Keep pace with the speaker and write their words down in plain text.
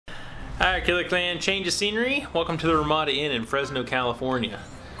Alright, Killer Clan, change of scenery. Welcome to the Ramada Inn in Fresno, California.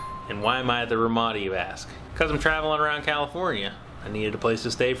 And why am I at the Ramada, you ask? Because I'm traveling around California. I needed a place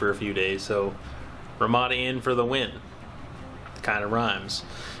to stay for a few days, so Ramada Inn for the win. Kind of rhymes.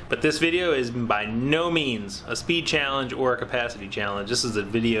 But this video is by no means a speed challenge or a capacity challenge. This is a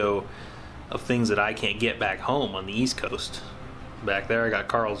video of things that I can't get back home on the East Coast. Back there I got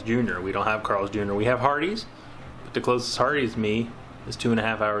Carl's Jr. We don't have Carl's Jr. We have Hardee's, but the closest Hardee's to me is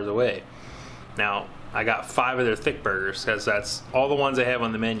 2.5 hours away. Now, I got 5 of their ThickBurgers because that's all the ones they have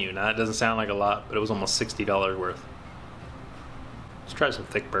on the menu. Now, that doesn't sound like a lot, but it was almost $60 worth. Let's try some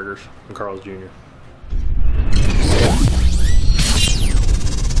ThickBurgers from Carl's Jr.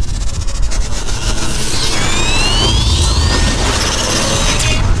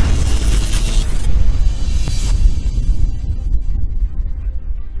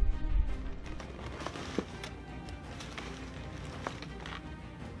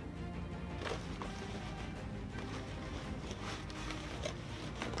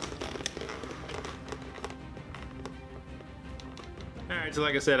 Alright, so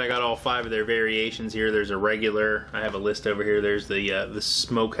like I said, I got all 5 of their variations here. There's a regular, I have a list over here. There's the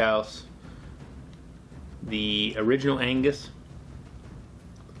smokehouse, the original Angus,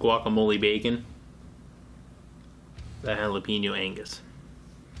 guacamole bacon, the jalapeno Angus,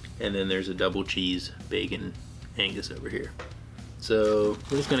 and then there's a double cheese bacon Angus over here. So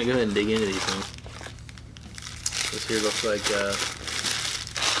we're just gonna go ahead and dig into these things. This here looks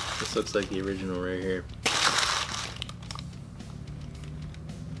like the original right here.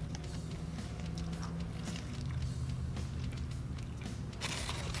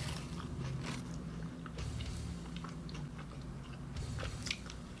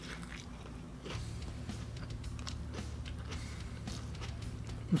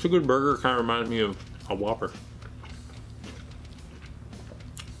 It's a good burger, kind of reminds me of a Whopper.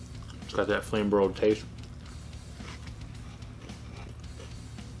 It's got that flame broiled taste.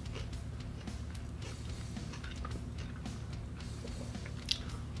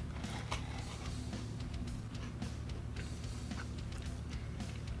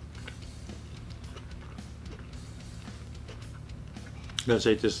 I'm gonna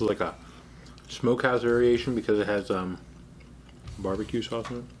say this is like a smokehouse variation because it has barbecue sauce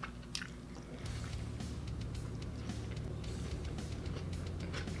in it.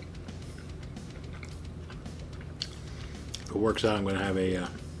 If it works out, I'm going to have a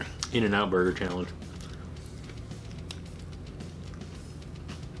In-N-Out burger challenge.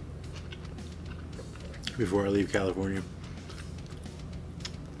 Before I leave California.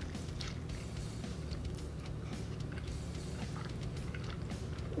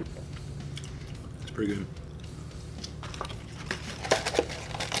 It's pretty good.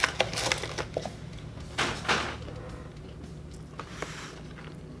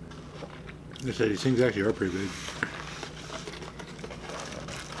 I said these things actually are pretty big.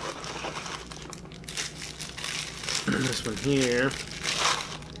 This one here.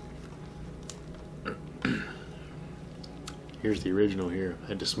 Here's the original here. I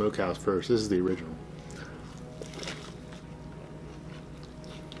had the smokehouse first. This is the original.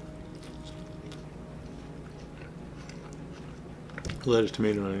 Lettuce,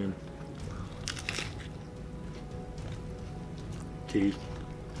 tomato, onion. Cheese.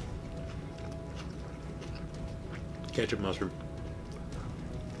 Ketchup, mustard.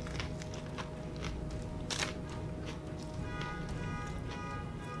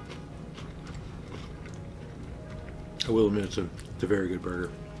 I will admit it's a very good burger.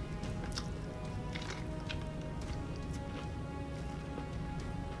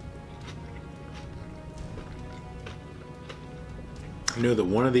 I know that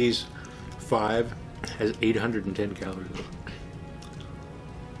one of these 5 has 810 calories in it.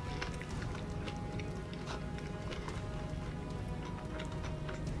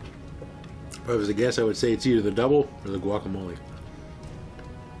 If I was to guess, I would say it's either the double or the guacamole.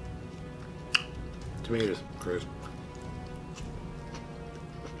 Tomatoes, gross.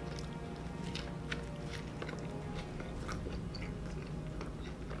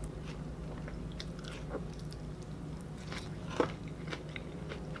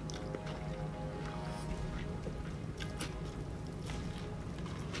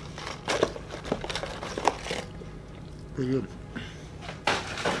 Pretty good.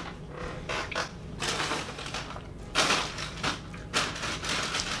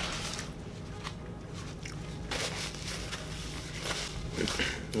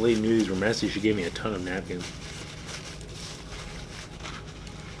 The lady knew these were messy. She gave me a ton of napkins.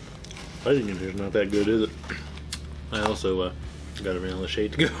 I think it's not that good, is it? I also got a vanilla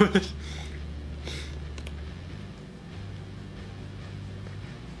shake to go with it.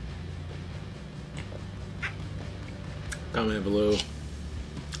 Comment below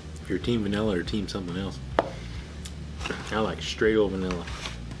if you're team vanilla or team something else. I like straight old vanilla.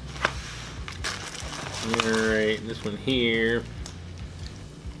 Alright, this one here.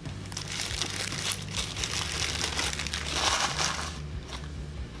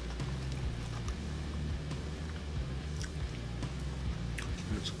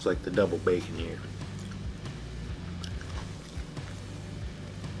 This looks like the double bacon here.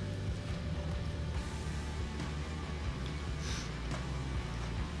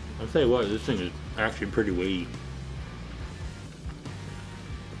 I'll tell you what, this thing is actually pretty weighty.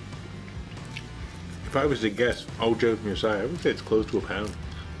 If I was to guess, all joking aside, I would say it's close to a pound.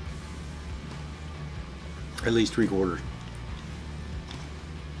 At least 3/4.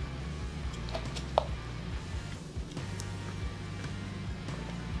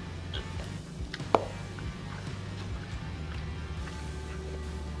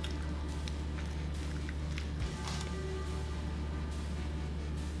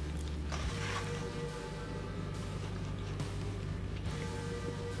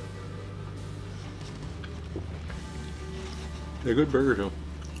 They're good burgers though.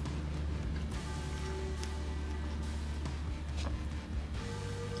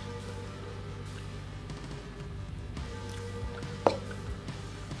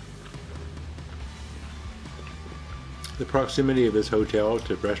 The proximity of this hotel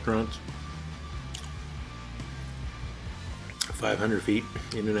to restaurants, 500 feet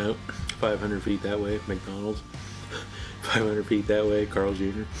in and out, 500 feet that way, McDonald's, 500 feet that way, Carl's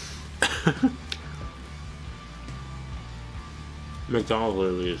Jr. McDonald's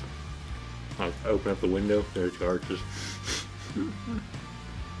literally is like open up the window, there's your arches.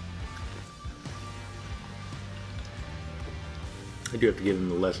 I do have to give them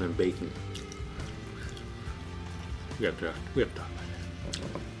the lesson in baking. We have to talk about that.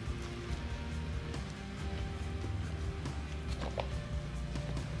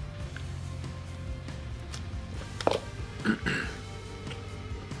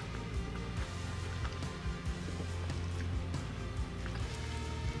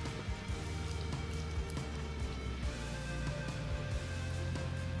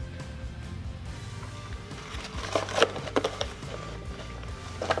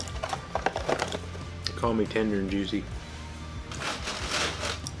 Call me tender and juicy.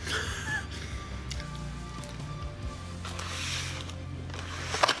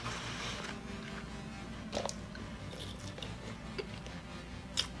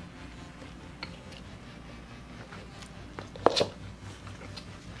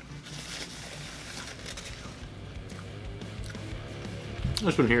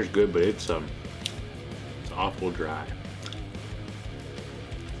 This one here is good, but it's awful dry.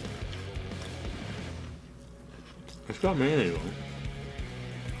 It's got mayonnaise on it.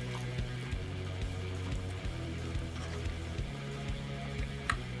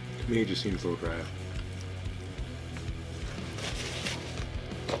 To me, it just seems a little dry.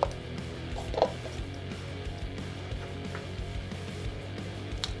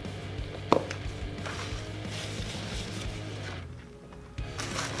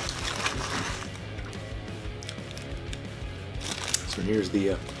 So here's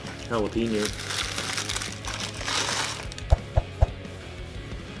the jalapeno.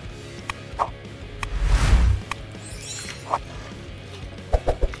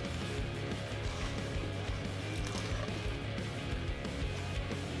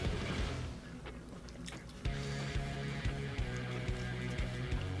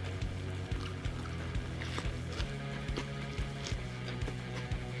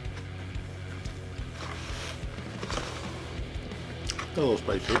 A little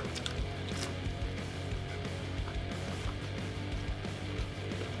spicy.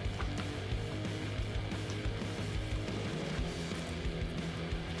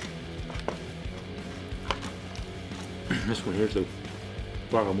 This one here's the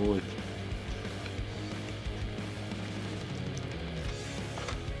guacamole.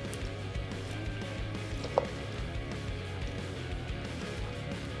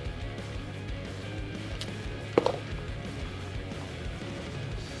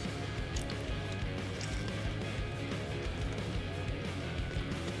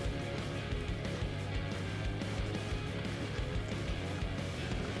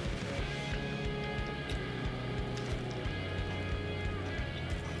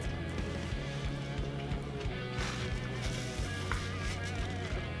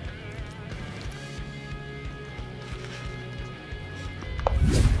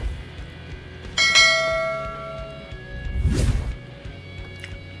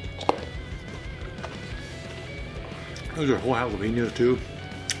 Those are whole jalapenos too,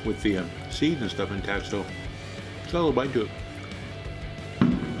 with the seeds and stuff intact still. got a little bite to it.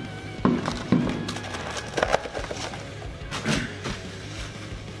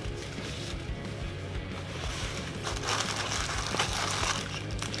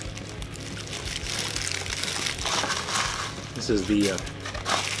 This is the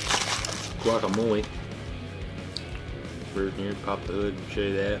guacamole. Version here, pop the hood and show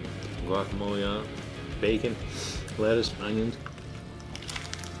you that. Guacamole on it. Bacon, lettuce, onions.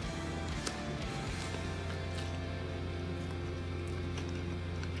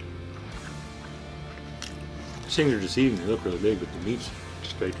 These things are deceiving. They look really big, but the meat's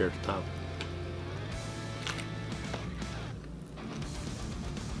just right there at the top.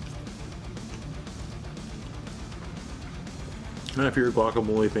 Now, if you're a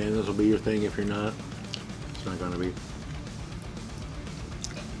guacamole fan, this will be your thing. If you're not, it's not gonna be.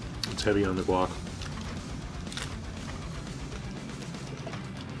 It's heavy on the guac.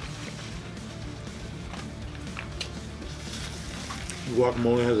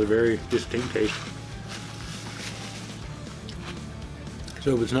 Guacamole has a very distinct taste.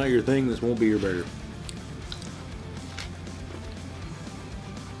 So if it's not your thing, this won't be your burger.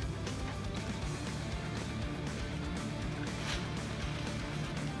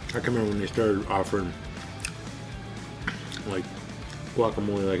 I can remember when they started offering like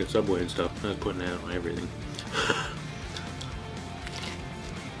guacamole like at Subway and stuff. I was putting that on everything.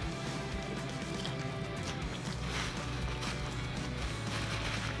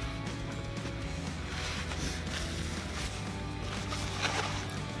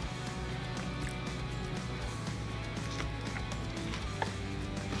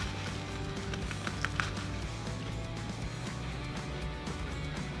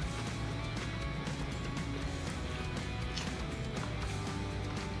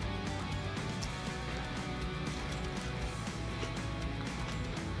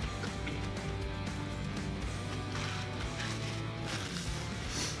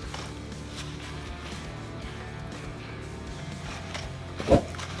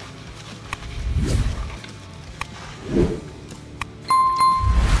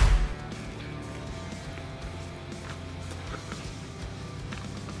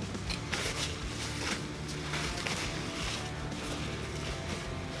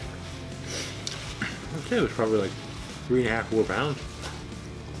 It was probably like 3.5, 4 pounds.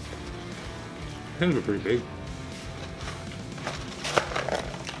 Things were pretty big.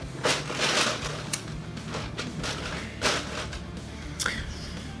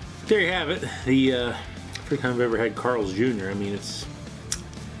 There you have it. The first time I've ever had Carl's Jr. I mean, it's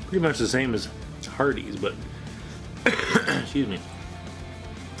pretty much the same as Hardee's, but excuse me.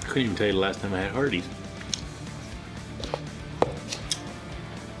 I couldn't even tell you the last time I had Hardee's.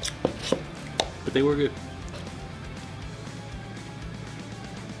 But they were good.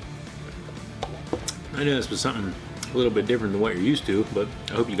 I know this was something a little bit different than what you're used to, but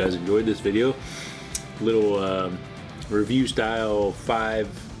I hope you guys enjoyed this video. Little review style 5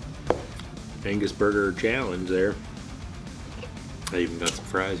 Angus burger challenge there. I even got some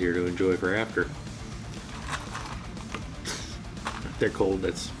fries here to enjoy for after. If they're cold,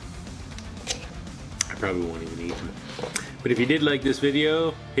 I probably won't even eat them. But if you did like this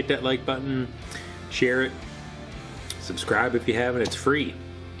video, hit that like button, share it, subscribe if you haven't. It's free.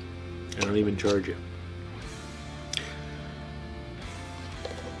 I don't even charge you.